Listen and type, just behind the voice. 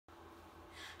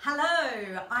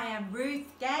Hello, I am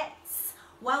Ruth Getz.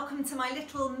 Welcome to my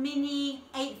little mini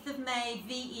 8th of May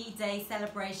VE Day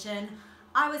celebration.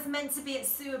 I was meant to be at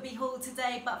Sewerby Hall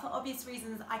today, but for obvious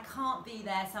reasons I can't be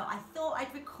there, so I thought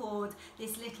I'd record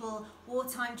this little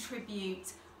wartime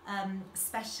tribute,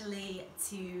 especially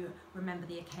to remember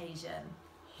the occasion.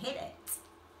 Hit it!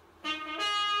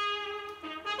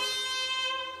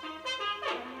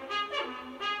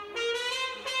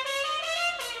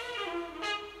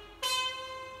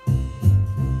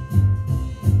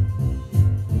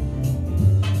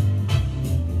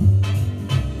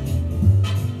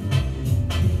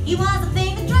 He was a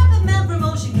famous trumpet man from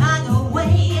old Chicago way.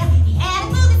 He had a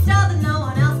movie star that no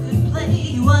one else could play.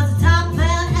 He was a top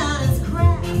man at his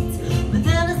craft, but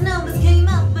then his numbers came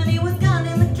up and he was gone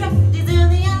in the draft. He's in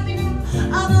the army now,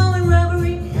 although in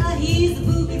robbery. He's a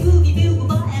boogie bugle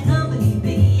by a company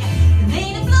B. They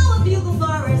made him blow a bugle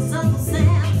for his Uncle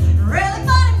Sam. Really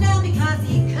fought him down because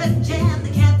he couldn't jam. The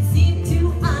captain seemed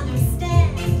to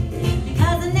understand,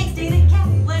 because the next day the cap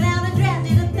went out and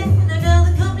drafted a band.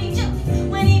 Another company jumped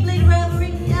when he played revelry.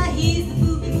 He's the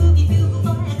boogie bugle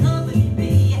by a company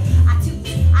B. I toot,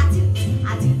 I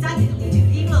diddly toot.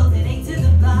 He blows it 8 to the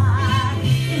bar.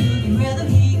 In boogie rhythm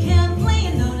he can't play a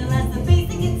note unless the bass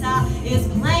and guitar is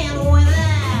playing with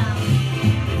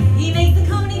him. He makes the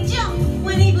company jump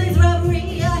when he plays revelry.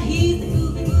 He's the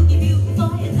boogie bugle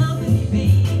by a company B.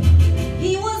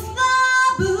 He was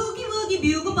the boogie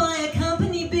bugle by a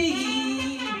company B.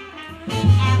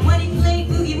 And when he played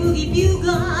boogie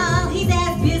bugle, he's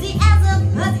as busy as a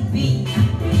buzzy bee.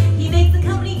 He makes the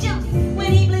company jump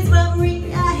when he plays revelry.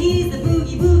 He's the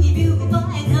boogie bugle by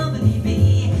a company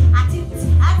B. I toot,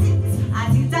 I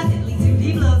diddly toot.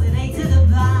 He blows it 8 to the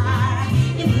bar.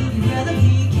 In boogie rhythm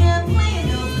he can't play a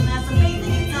note unless the bass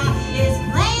and guitar is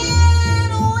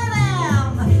playing with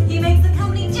him. He makes the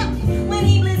company jump when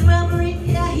he plays revelry.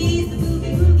 He's the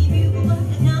boogie bugle by a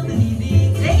company B.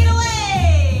 Take it away!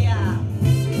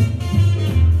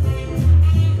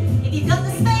 If you've got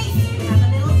the space, have a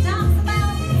little dance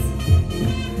about it.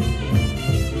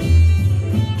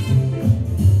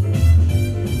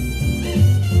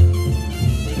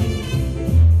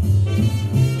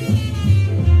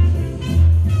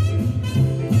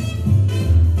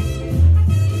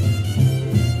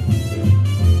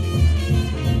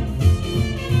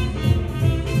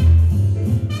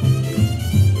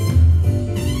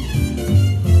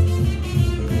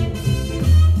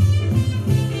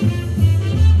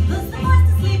 Puts the boys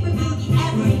to sleep with boogie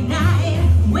every night.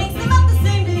 Wakes them up the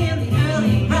same day in the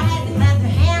early ride. They clap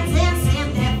their hands and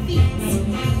stamp their feet,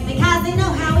 because they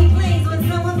know how he plays. When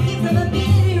someone gives him a beat,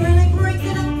 he really breaks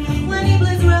it up when he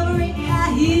plays revelry.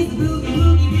 He's the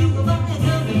boogie bugle by a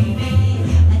company B.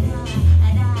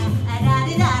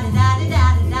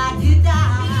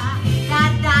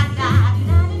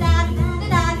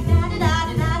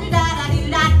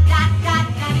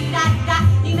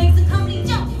 He makes the company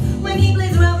jump when he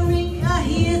plays revelry.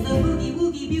 He is the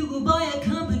boogie bugle by a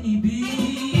company B.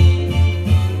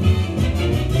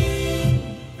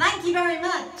 Thank you very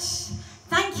much.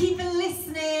 Thank you for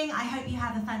listening. I hope you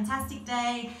have a fantastic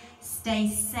day. Stay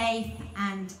safe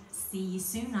and see you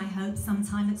soon, I hope,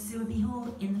 sometime at Sewerby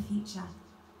Hall in the future.